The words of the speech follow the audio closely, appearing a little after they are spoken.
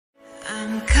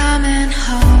coming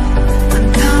home,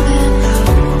 I'm coming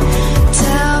home.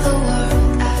 Tell the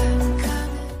world I'm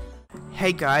coming.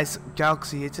 Hey guys,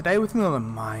 Galaxy here today with another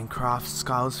Minecraft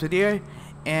Skywars video,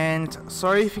 and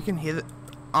sorry if you can hear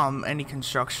any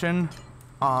construction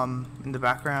in the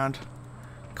background.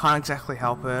 Can't exactly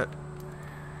help it.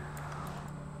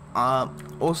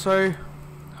 Also,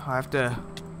 I have to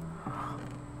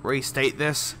restate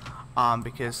this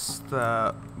because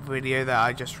the video that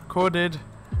I just recorded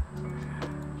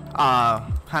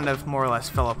kind of more or less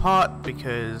fell apart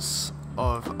because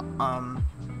of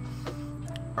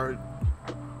a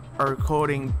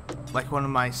recording, like one of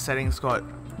my settings got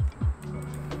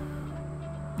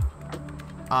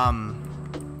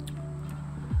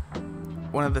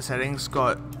one of the settings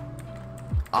got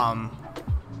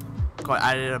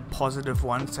added a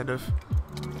 +1 instead of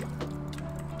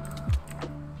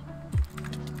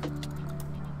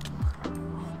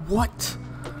what?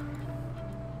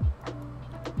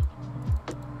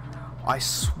 I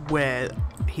swear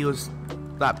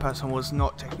that person was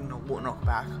not taking the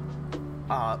knockback.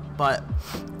 But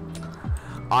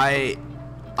I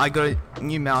got a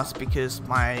new mouse because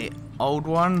my old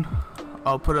one,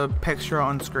 I'll put a picture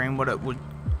on screen what it would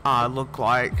look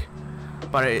like,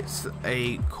 but it's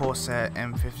a Corsair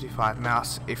M55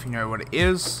 mouse. If you know what it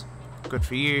is, good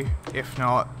for you. If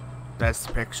not, there's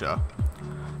the picture.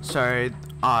 So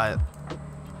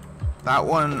that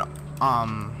one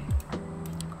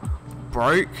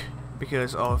broke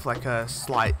because of like a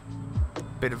slight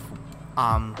bit of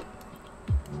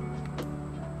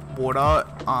water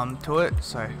to it,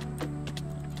 so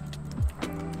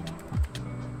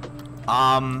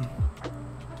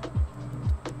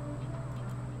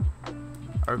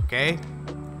okay,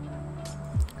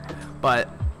 but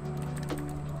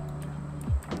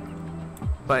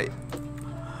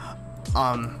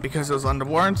because it was under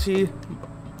warranty,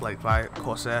 like by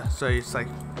Corsair, so it's like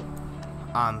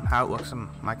how it works in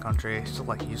my country, it's just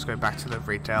like you just go back to the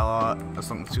retailer as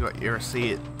long as you got your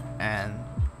receipt, and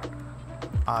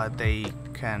they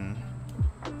can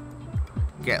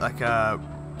get like a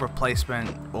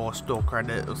replacement or store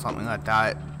credit or something like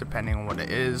that, depending on what it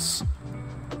is.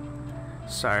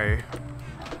 So,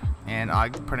 and I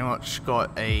pretty much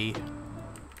got a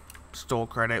store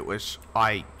credit which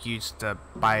I used to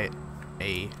buy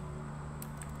a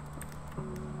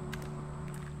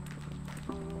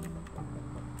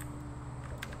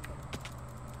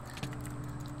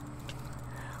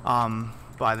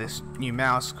buy this new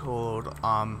mouse called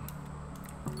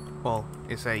well,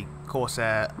 it's a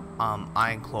Corsair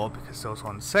Iron Claw because it was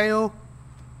on sale.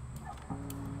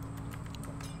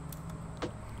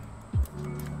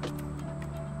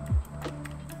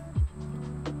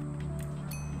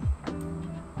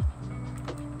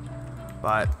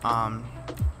 But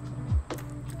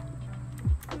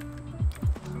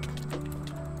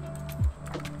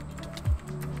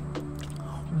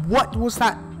what was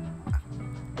that?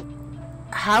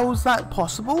 How is that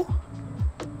possible?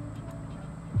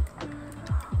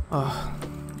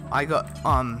 I got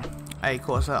a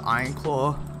Corsair Iron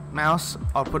Claw mouse.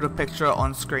 I'll put a picture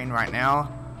on screen right now,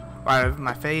 right over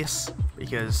my face,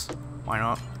 because why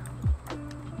not?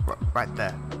 Right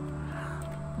there.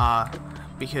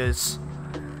 Because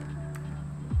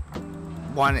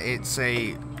one, it's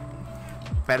a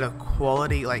better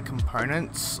quality like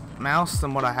components mouse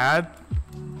than what I had.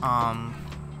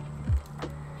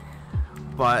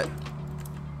 But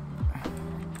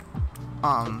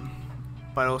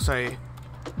also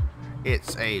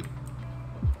it's a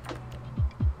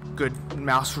good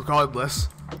mouse regardless.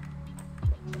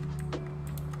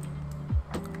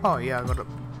 Oh yeah, I got a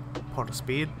pot of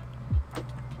speed.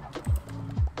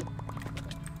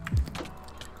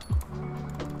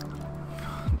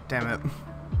 Damn it.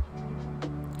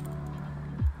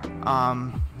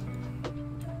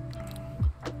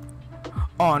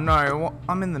 Oh no,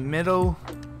 I'm in the middle.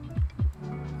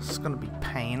 This is gonna be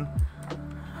pain.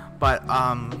 But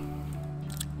I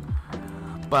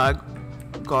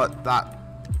got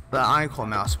the Iron Claw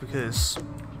mouse because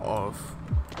of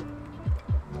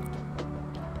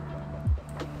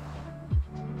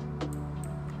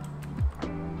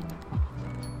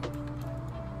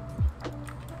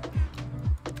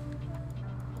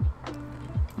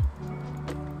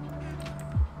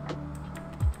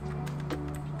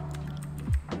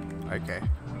okay.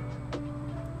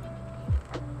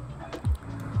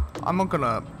 I'm not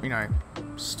gonna, you know,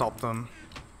 stop them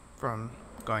from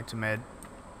going to med.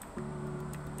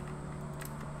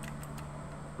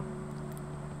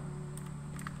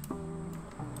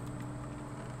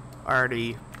 I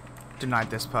already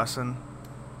denied this person,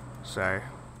 so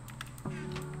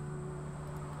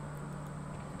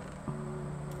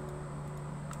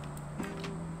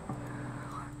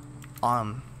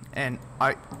And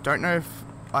I don't know if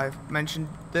I've mentioned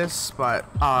this, but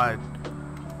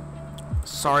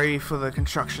sorry for the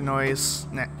construction noise.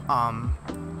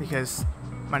 Because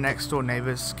my next door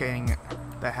neighbor's getting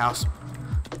their house,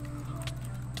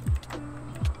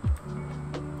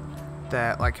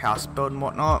 house built and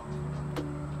whatnot.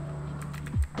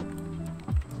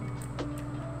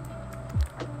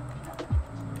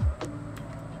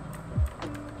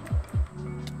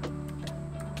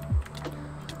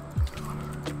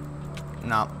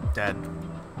 No, dead.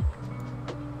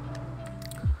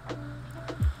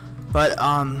 But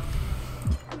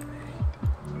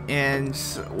and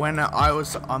when I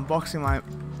was unboxing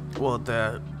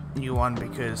the new one,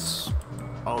 because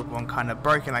old one kind of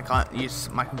broke and I can't use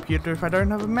my computer if I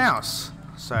don't have a mouse,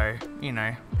 so you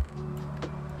know.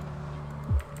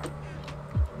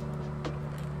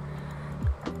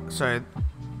 So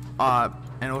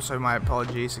and also my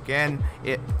apologies again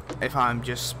if I'm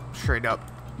just straight up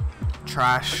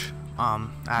trash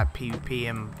at PvP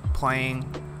and playing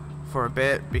for a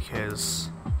bit, because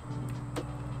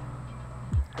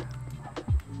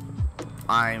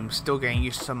I'm still getting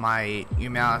used to my new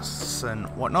mouse and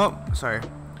whatnot. So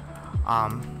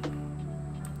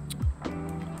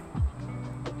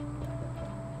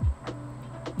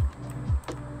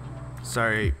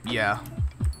yeah.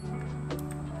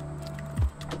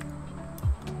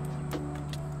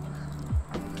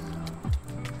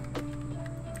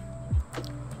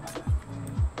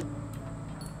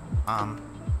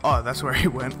 Oh, that's where he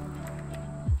went.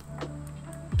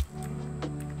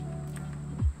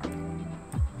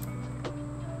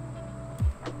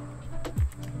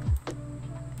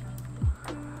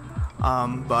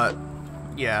 But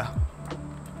yeah.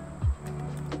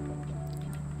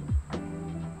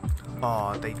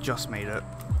 Oh, they just made it.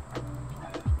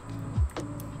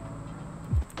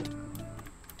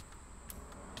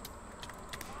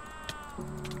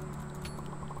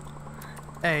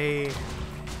 Hey.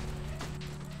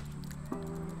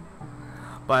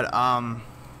 But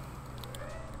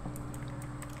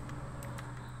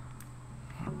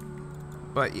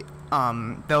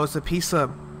there was a piece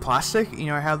of plastic. You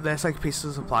know how there's like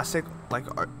pieces of plastic, like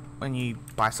when you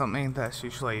buy something that's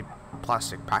usually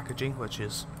plastic packaging, which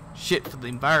is shit for the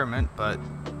environment, but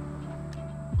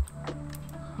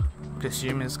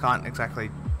consumers can't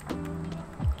exactly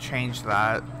change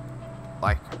that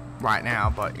like right now.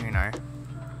 But you know,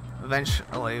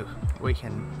 eventually we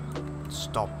can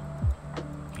stop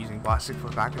using plastic for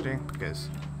packaging because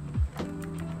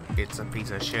it's a piece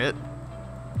of shit.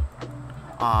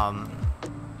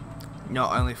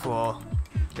 Not only for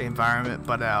the environment,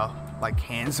 but our like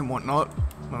hands and whatnot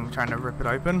when we're trying to rip it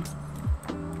open.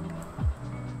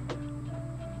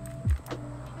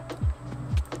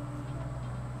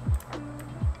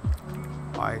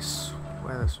 I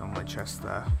swear there's on my chest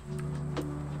there.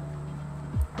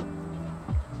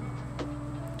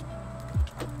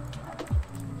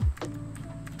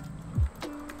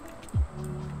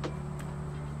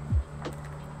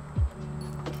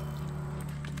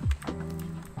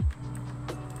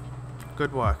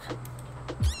 Good work.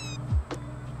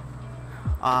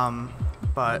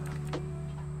 But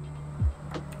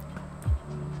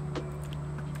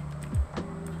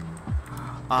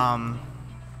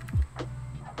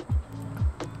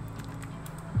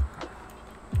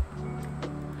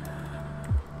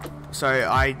so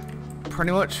I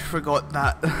pretty much forgot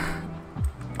that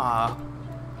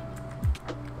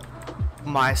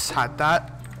mice had that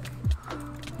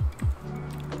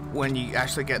when you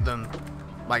actually get them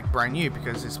like brand new,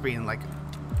 because it's been like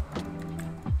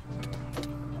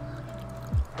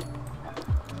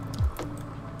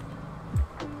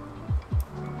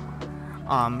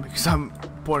because I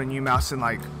haven't bought a new mouse in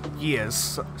like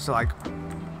years, so like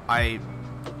I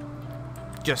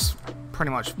just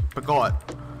pretty much forgot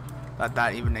that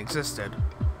that even existed.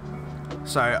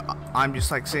 So I'm just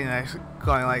like sitting there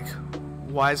going like,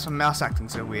 why is my mouse acting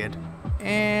so weird?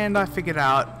 And I figured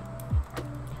out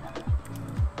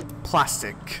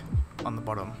plastic on the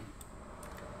bottom.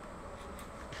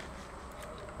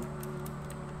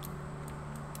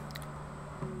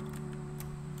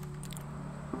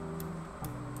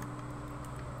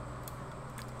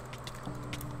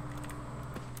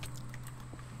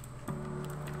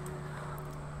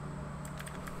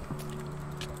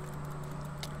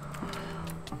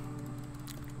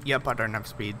 Yep, I don't have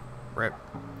speed. Rip.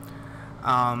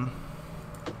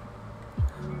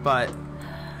 But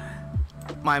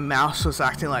my mouse was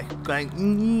acting like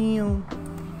going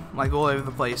like all over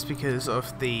the place because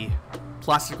of the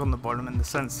plastic on the bottom, in the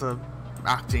sense of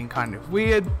acting kind of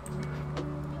weird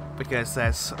because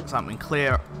there's something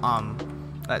clear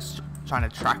that's trying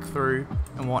to track through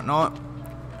and whatnot.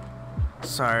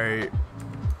 So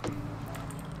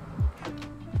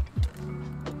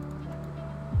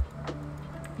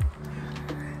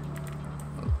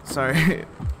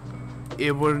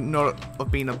it would not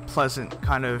have been a pleasant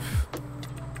kind of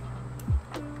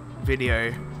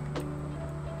video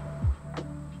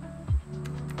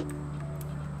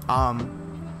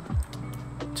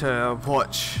to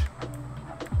watch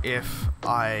if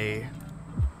I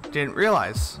didn't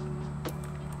realize.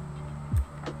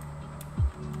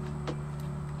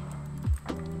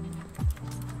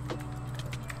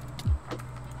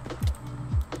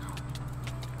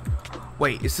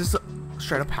 Wait, is this a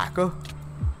straight up hacker?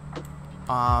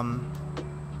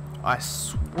 I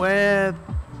swear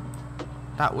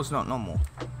that was not normal.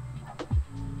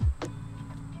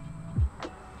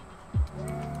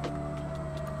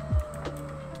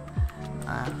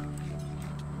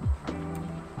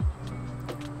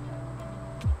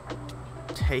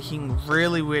 Taking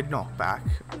really weird knockback.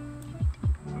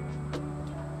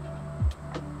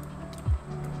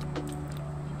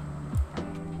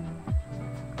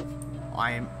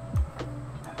 I'm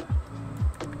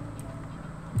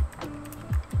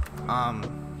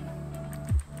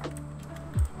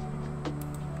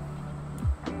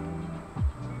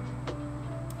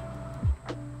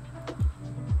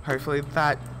hopefully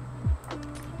that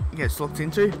gets looked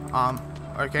into.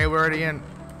 Okay, we're already in.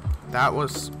 That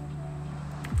was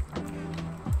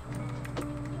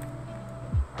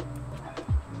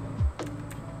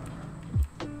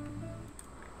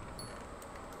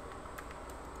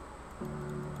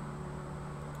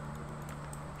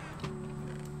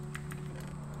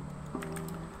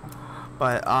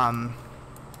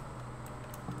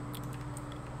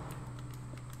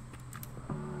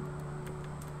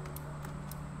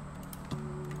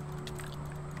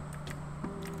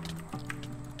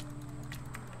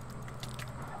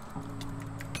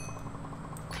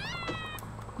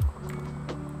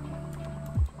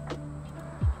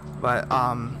but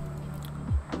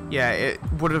yeah, it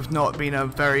would have not been a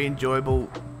very enjoyable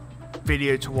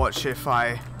video to watch if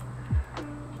I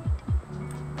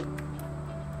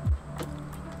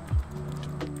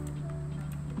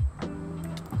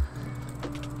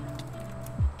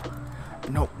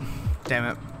nope, damn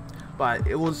it. But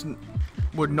it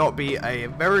would not be a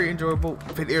very enjoyable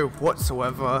video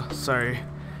whatsoever, so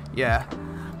yeah.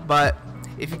 But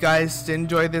if you guys did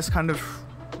enjoy this kind of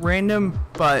random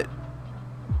but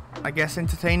I guess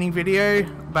entertaining video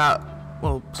about,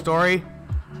 well, story,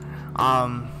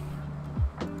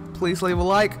 please leave a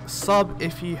like, sub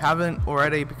if you haven't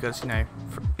already, because you know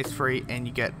it's free and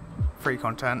you get free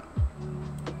content.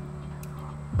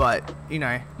 But you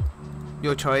know,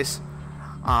 your choice.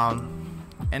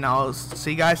 And I'll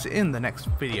see you guys in the next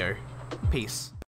video. Peace.